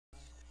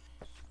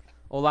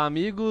Olá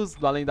amigos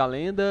do Além da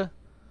Lenda.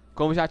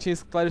 Como já tinha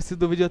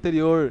esclarecido no vídeo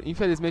anterior,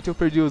 infelizmente eu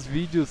perdi os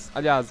vídeos,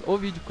 aliás, o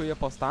vídeo que eu ia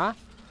postar.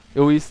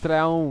 Eu ia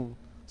estrear um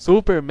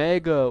Super,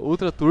 Mega,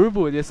 Ultra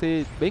Turbo, ele ia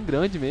ser bem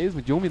grande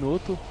mesmo, de 1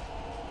 minuto.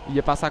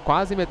 Ia passar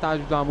quase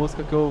metade de uma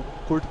música que eu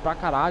curto pra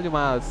caralho,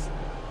 mas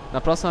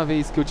na próxima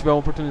vez que eu tiver uma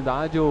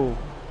oportunidade eu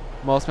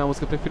mostro minha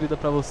música preferida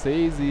pra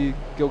vocês e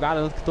que eu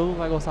garanto que todo mundo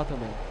vai gostar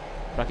também.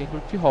 Pra quem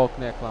curte rock,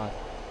 né, claro.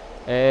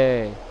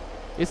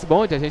 Esse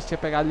bonde a gente tinha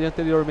pegado ele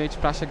anteriormente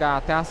pra chegar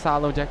até a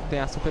sala onde é que tem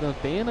a super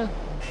antena.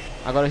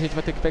 Agora a gente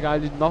vai ter que pegar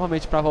ele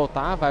novamente pra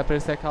voltar. Vai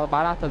aparecer aquela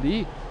barata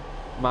ali,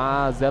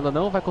 mas ela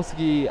não vai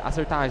conseguir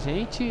acertar a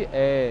gente.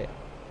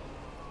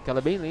 Que ela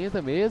é bem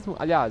lenta mesmo.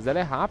 Aliás, ela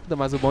é rápida,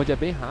 mas o bonde é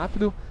bem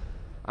rápido.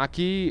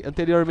 Aqui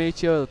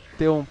anteriormente ia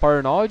ter um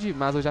Power Node,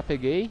 mas eu já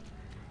peguei.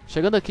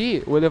 Chegando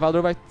aqui, o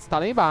elevador vai estar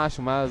lá embaixo,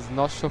 mas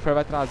nosso chofer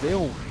vai trazer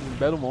um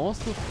belo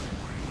monstro.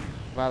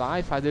 Vai lá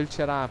e faz ele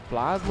tirar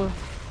plasma.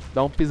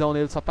 Dá um pisão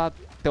nele só pra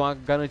ter uma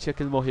garantia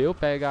que ele morreu.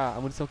 Pega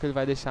a munição que ele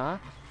vai deixar,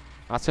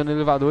 aciona o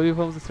elevador e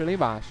vamos descer lá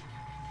embaixo.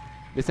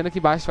 Descendo aqui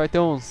embaixo vai ter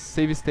um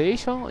save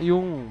station e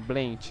um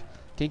blend.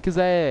 Quem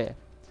quiser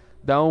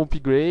dar um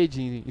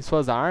upgrade em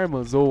suas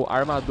armas ou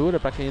armadura,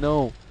 pra quem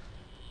não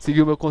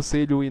seguiu o meu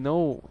conselho e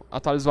não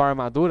atualizou a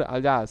armadura,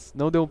 aliás,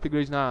 não deu um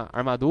upgrade na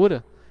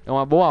armadura, é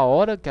uma boa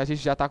hora, que a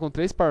gente já tá com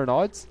 3 Power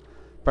Nodes.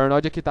 Power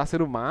Node aqui tá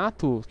sendo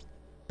mato,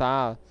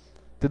 tá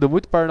tendo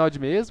muito Power Node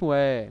mesmo,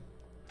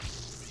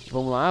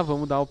 Vamos lá,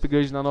 vamos dar um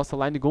upgrade na nossa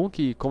Line Gun,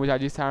 que, como já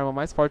disse, é a arma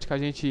mais forte que a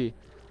gente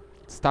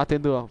está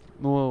tendo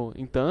no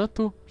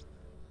entanto.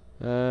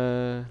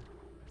 Deixa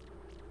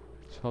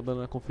eu dar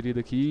uma conferida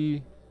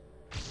aqui.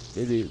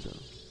 Beleza.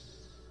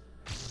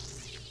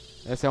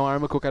 Essa é uma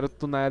arma que eu quero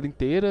tunar ela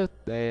inteira.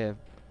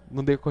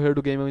 No decorrer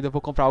do game eu ainda vou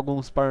comprar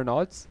alguns Power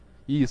Nodes.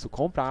 Isso,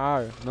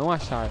 comprar, não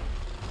achar.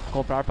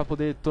 Comprar para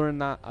poder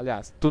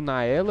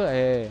tunar ela.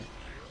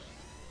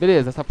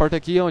 Beleza, essa porta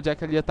aqui, onde é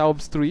que ela ia estar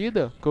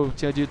obstruída, que eu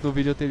tinha dito no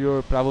vídeo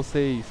anterior pra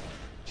vocês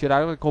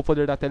tirarem com o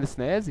poder da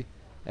telecinese,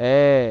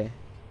 é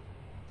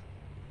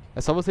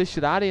só vocês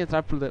tirarem e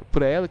entrar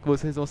por ela que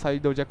vocês vão sair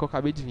de onde é que eu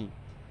acabei de vir.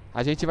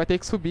 A gente vai ter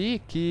que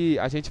subir, que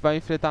a gente vai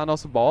enfrentar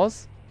nosso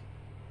boss.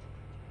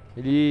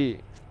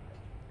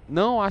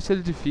 Não acho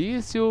ele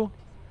difícil.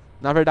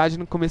 Na verdade,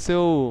 no começo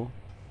eu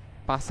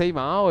passei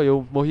mal,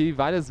 eu morri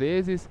várias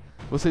vezes.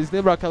 Vocês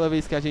lembram aquela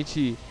vez que a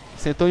gente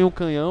sentou em um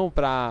canhão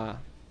pra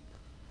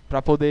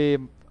poder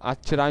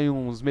atirar em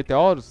uns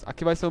meteoros?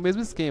 Aqui vai ser o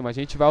mesmo esquema. A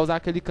gente vai usar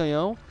aquele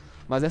canhão,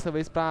 mas dessa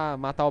vez pra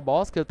matar o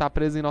boss, que ele tá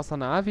preso em nossa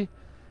nave.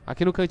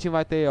 Aqui no cantinho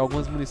vai ter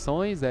algumas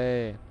munições,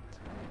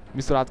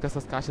 misturado com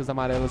essas caixas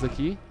amarelas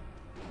aqui.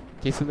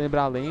 Quem se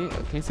lembrar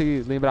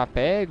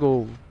pega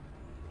ou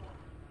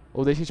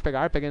deixa de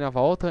pegar, peguei na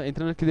volta.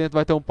 Entrando aqui dentro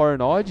vai ter um Power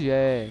Node,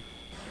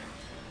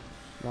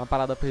 dá uma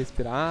parada pra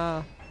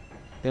respirar.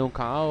 Tenham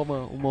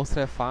calma, o monstro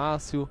é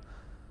fácil.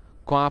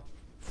 Com a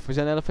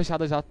janela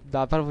fechada já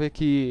dá pra ver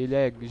que ele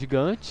é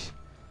gigante.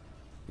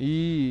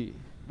 E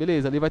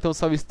beleza, ali vai ter um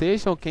salve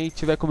station. Quem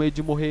tiver com medo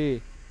de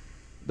morrer,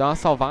 dá uma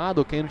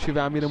salvada. Ou quem não tiver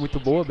a mira muito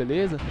boa,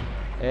 beleza?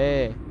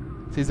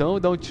 Vocês vão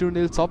dar um tiro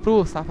nele só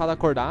pro safado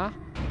acordar.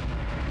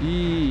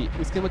 E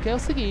o esquema aqui é o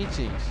seguinte,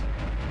 gente.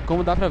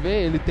 Como dá pra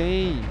ver, ele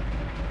tem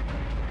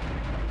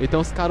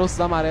uns caroços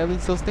amarelos em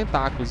seus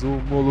tentáculos.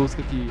 O molusco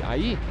aqui.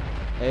 Aí,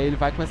 ele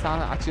vai começar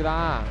a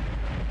atirar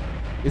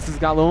esses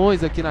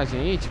galões aqui na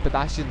gente,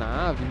 pedaço de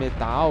nave,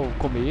 metal,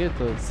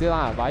 cometa, sei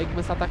lá, vai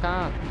começar a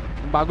atacar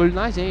um bagulho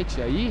na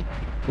gente. Aí,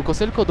 o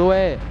conselho que eu dou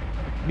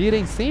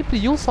mirem sempre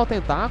em um só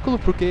tentáculo,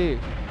 porque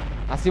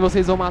assim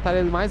vocês vão matar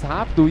ele mais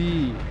rápido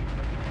e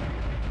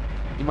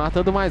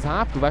matando mais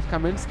rápido vai ficar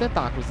menos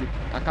tentáculos. E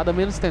a cada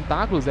menos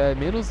tentáculos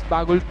menos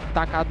bagulho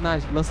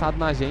lançado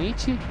na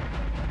gente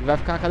e vai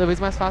ficar cada vez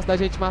mais fácil da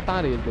gente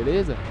matar ele,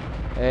 beleza?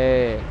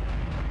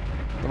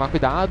 Tomar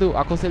cuidado,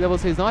 aconselho a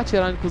vocês não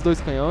atirarem com os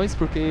 2 canhões,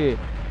 porque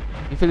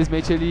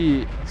infelizmente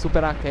ele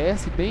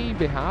superaquece bem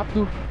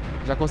rápido.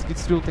 Já consegui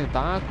destruir um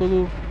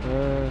tentáculo.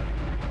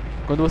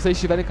 Quando vocês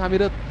estiverem com a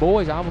mira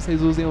boa já,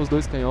 vocês usem os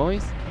 2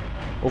 canhões.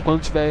 Ou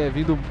quando tiver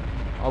vindo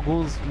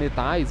alguns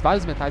metais,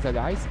 vários metais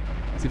aliás,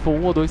 se for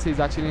 1 ou 2 vocês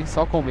atirem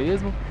só com o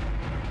mesmo.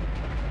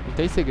 Não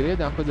tem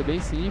segredo, é uma coisa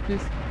bem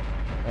simples.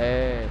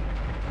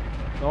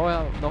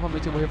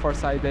 Novamente eu vou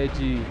reforçar a ideia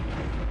de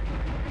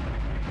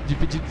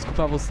pedir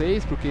desculpa a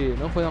vocês, porque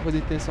não foi uma coisa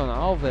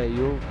intencional, velho.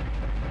 Eu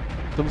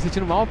tô me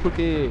sentindo mal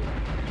porque,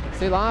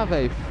 sei lá,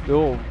 velho,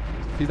 eu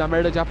fiz a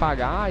merda de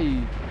apagar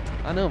e...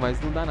 não, mas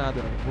não dá nada,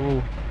 não.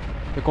 Vou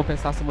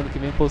recompensar semana que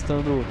vem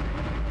postando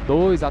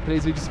 2 a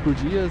 3 vídeos por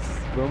dia.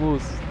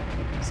 Vamos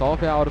só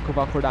ver a hora que eu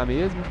vou acordar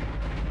mesmo.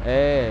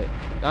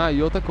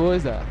 E outra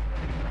coisa,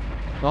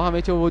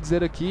 novamente eu vou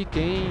dizer aqui,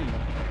 quem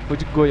for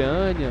de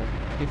Goiânia,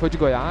 quem for de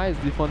Goiás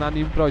e for na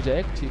Anime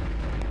Project,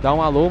 dá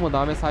um alô, mandar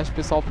uma mensagem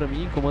pessoal pra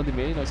mim, comando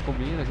e-mail, nós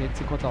combinamos, a gente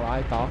se encontra lá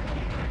e tal.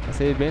 Vai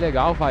ser bem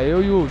legal, vai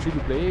eu e o Júlio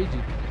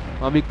Blade,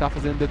 um amigo que tá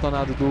fazendo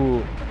detonado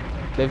do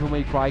Devil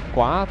May Cry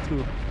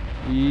 4.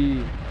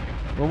 E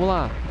vamos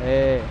lá,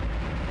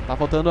 Tá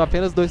faltando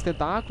apenas 2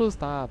 tentáculos,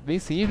 tá bem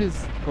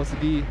simples.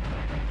 Consegui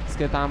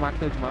esquentar a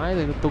máquina demais,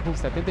 ainda tô com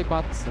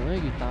 74 de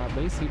sangue, tá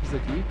bem simples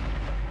aqui.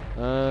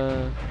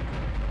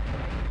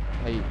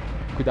 Aí,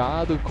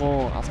 cuidado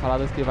com as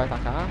paradas que ele vai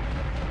tacar.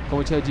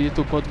 Como eu tinha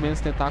dito, quanto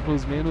menos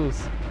tentáculos,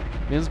 menos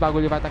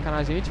bagulho ele vai tacar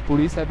na gente. Por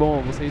isso é bom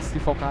vocês se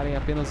focarem em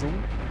apenas um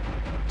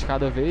de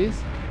cada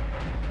vez.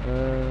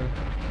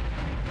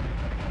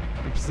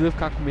 Não precisa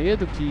ficar com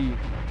medo que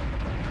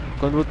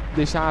quando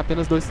deixar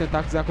apenas 2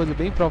 tentáculos é uma coisa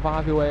bem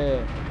provável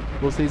é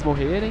vocês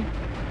morrerem.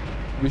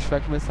 O bicho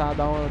vai começar a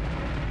dar uma,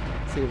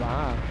 sei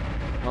lá,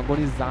 uma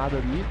agonizada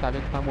ali, tá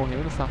vendo que tá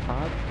morrendo,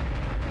 safado.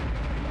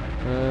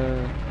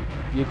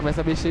 E ele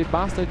começa a mexer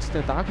bastante os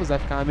tentáculos, vai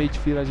ficar meio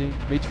difícil a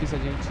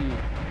gente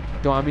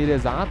ter uma mira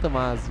exata,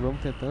 mas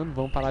vamos tentando,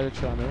 vamos parar de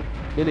atirar não.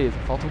 Beleza,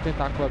 falta um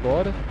tentáculo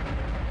agora.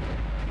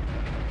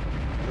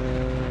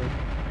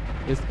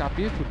 Esse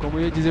capítulo, como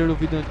eu ia dizer no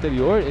vídeo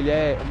anterior, ele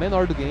é o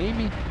menor do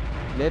game.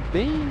 Ele é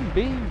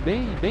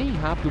bem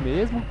rápido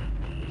mesmo.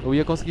 Eu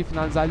ia conseguir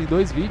finalizar ele em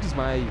 2 vídeos,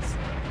 mas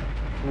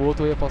o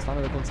outro eu ia postar,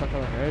 mas aconteceu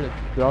aquela merda.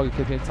 Droga,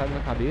 que a gente sai na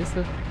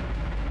cabeça.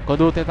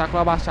 Quando o tentáculo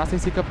abaixar, você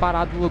fica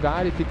parado no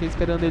lugar e fica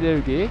esperando ele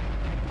erguer.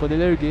 Quando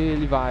ele erguer,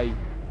 ele vai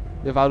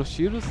levar os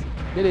tiros.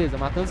 Beleza,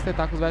 matando os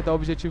tentáculos vai dar o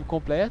objetivo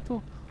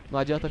completo. Não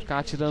adianta ficar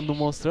atirando no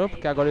monstrão,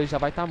 porque agora ele já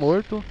vai estar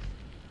morto.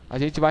 A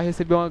gente vai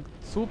receber uma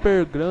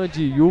super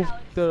grande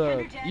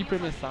ultra hiper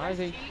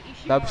mensagem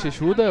da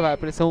bochechuda. Vai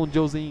aparecer um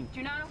Joezinho,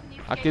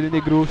 aquele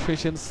negruxo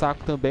enchendo o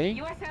saco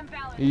também.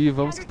 E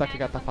vamos escutar o que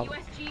ela tá falando.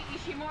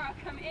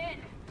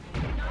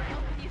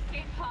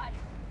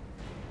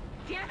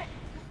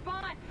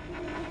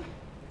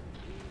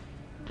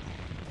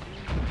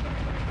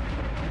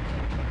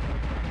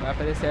 Vai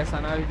aparecer essa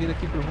nave vindo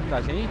aqui pro rumo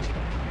da gente.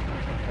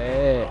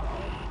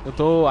 Eu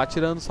tô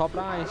atirando só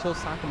pra encher o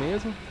saco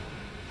mesmo,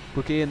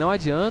 porque não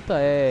adianta,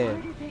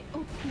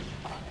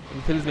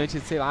 infelizmente,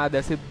 sei lá,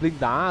 deve ser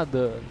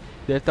blindada,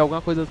 deve ter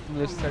alguma coisa que não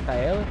deixa acertar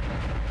ela.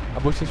 A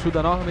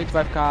bochechuda novamente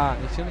vai ficar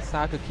enchendo o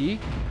saco aqui.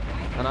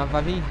 A nave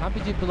vai vir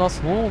rapidinho pro nosso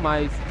rumo,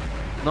 mas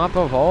não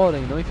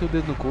apavorem, não enfia o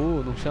dedo no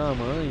cu, não chama a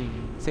mãe,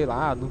 sei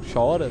lá, não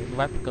chora, não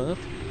vai pro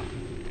canto,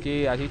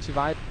 porque a gente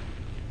vai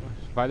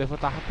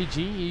levantar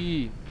rapidinho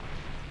e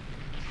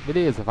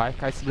beleza, vai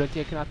ficar esse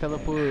branquinho aqui na tela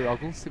por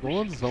alguns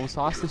segundos. Vamos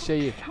só assistir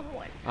aí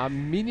a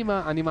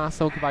mínima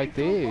animação que vai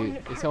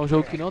ter. Esse é um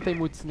jogo que não tem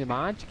muito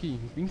cinematic,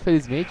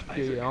 infelizmente,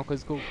 porque é uma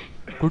coisa que eu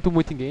curto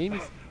muito em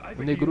games.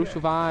 O negruxo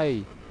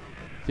vai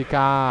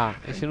ficar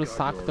enchendo o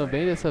saco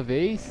também dessa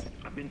vez.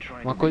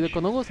 Uma coisa que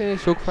eu não gostei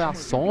nesse jogo foi a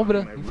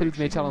sombra.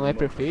 Infelizmente ela não é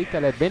perfeita,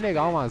 ela é bem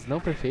legal, mas não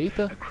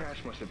perfeita.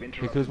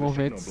 Tem os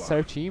movimentos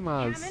certinho,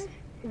 mas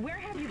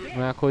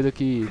não é a coisa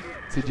que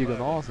se diga,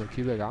 nossa,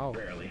 que legal.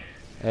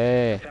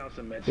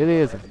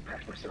 Beleza.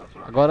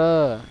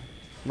 Agora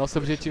nosso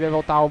objetivo é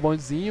voltar ao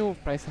bondezinho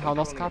para encerrar o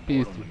nosso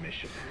capítulo.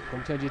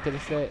 Como tinha dito,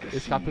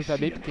 esse capítulo é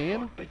bem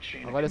pequeno.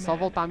 Agora é só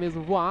voltar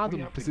mesmo voado,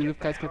 não precisa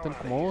ficar esquentando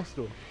com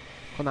monstro,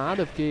 com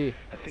nada, porque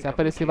se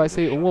aparecer vai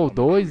ser 1 ou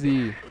 2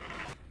 e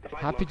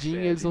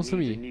rapidinho eles vão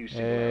sumir.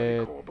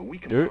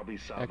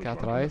 Aqui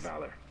atrás.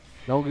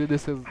 Dá um grito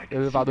desses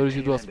elevadores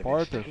de 2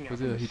 portas,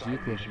 coisa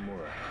ridícula.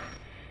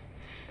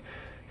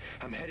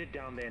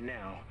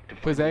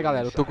 Pois é,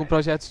 galera, eu tô com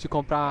projetos de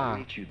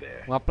comprar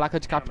uma placa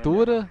de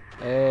captura.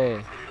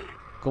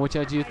 Como eu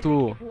tinha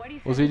dito,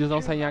 os vídeos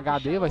não saem em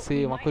HD, vai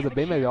ser uma coisa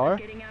bem melhor.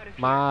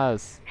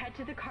 Mas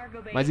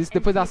isso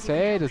depois das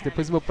férias,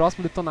 depois do meu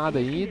próximo detonado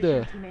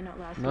ainda.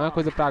 Não é uma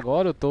coisa pra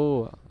agora, eu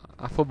tô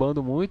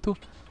afobando muito.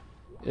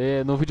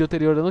 No vídeo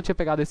anterior eu não tinha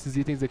pegado esses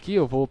itens aqui,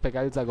 eu vou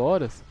pegar eles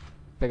agora.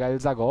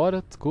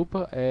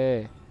 Desculpa.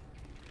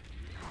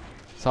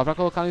 Só pra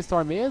colocar no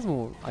store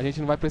mesmo, a gente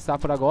não vai precisar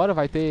por agora,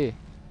 vai ter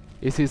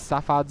esses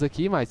safados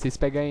aqui, mas vocês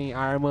pegarem a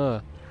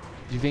arma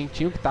de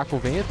ventinho que tá com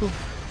vento,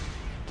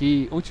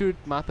 que um tiro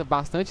mata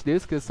bastante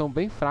deles, que eles são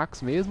bem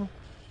fracos mesmo,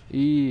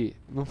 e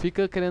não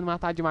fica querendo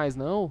matar demais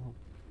não. O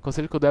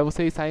conselho que eu dou é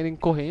vocês saírem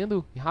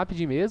correndo,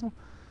 rapidinho mesmo.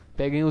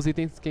 Peguem os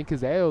itens quem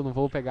quiser, eu não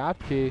vou pegar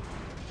porque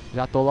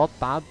já tô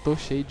lotado, tô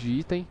cheio de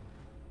item.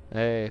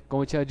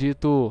 Como eu tinha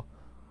dito,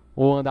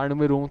 o andar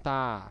número 1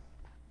 tá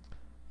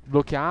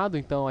bloqueado,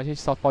 então a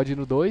gente só pode ir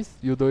no 2,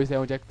 e o 2 é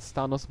onde é que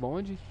está o nosso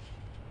bonde.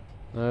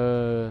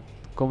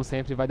 Como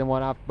sempre vai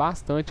demorar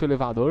bastante o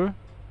elevador.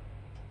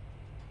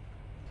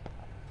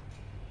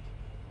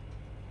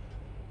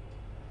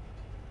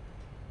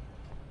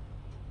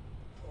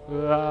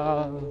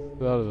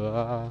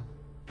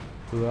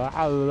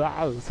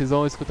 Vocês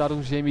vão escutar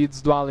uns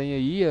gemidos do além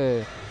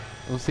aí,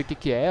 não sei o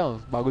que é, um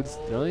bagulho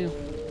estranho.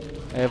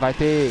 Vai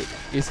ter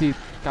esse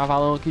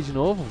cavalão aqui de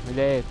novo,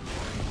 ele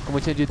como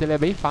eu tinha dito, ele é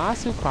bem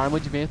fácil, com a arma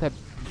de vento é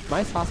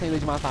mais fácil ainda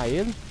de matar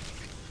ele.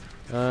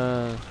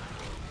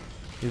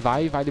 E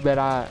vai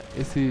liberar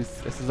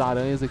esses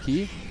aranhas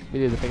aqui.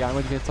 Beleza, pegar a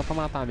arma de vento só pra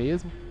matar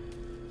mesmo.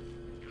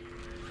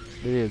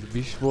 Beleza, o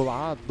bicho voou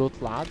lá do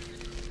outro lado.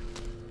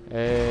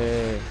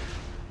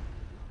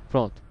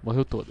 Pronto,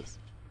 morreu todas.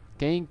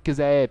 Quem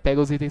quiser,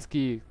 pega os itens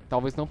que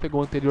talvez não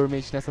pegou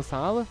anteriormente nessa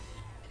sala.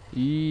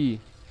 E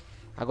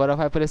Agora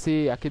vai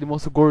aparecer aquele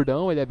monstro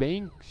gordão, ele é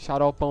bem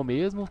xaropão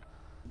mesmo.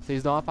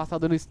 Vocês dão uma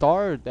passada no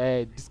store,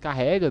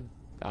 descarrega.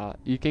 Tá?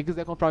 E quem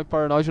quiser comprar um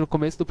Empower Node no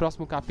começo do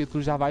próximo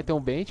capítulo já vai ter um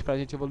bench pra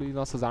gente evoluir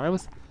nossas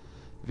armas.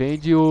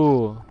 Vende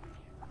o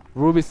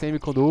Ruby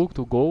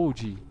Semiconductor,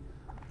 Gold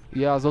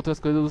e as outras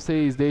coisas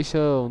vocês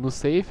deixam no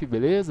safe,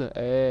 beleza?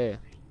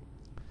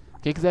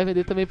 Quem quiser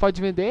vender também pode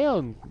vender,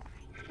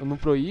 eu não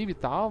proíbe e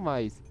tal,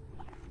 mas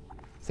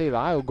sei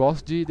lá, eu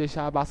gosto de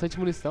deixar bastante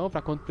munição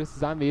pra quando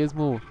precisar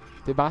mesmo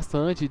ter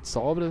bastante de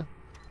sobra.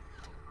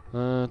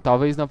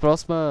 Talvez na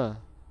próxima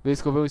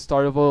vez que eu ver um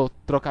story eu vou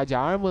trocar de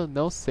arma,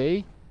 não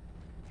sei.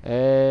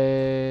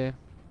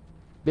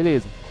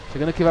 Beleza,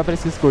 chegando aqui vai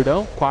aparecer esse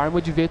gordão. Com a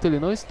arma de vento ele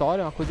não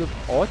estoura, é uma coisa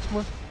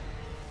ótima.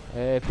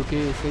 Porque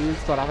se ele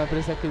estourar vai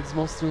aparecer aqueles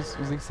monstros,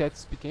 os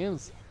insetos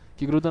pequenos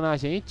que grudam na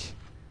gente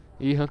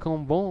e arrancam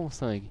um bom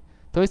sangue.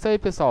 Então é isso aí,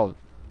 pessoal.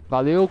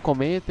 Valeu,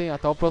 comentem,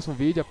 até o próximo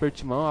vídeo,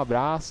 aperte mão,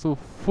 abraço,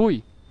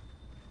 fui!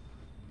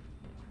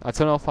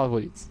 Adicionar os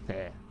favoritos.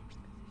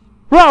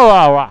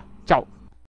 Tchau!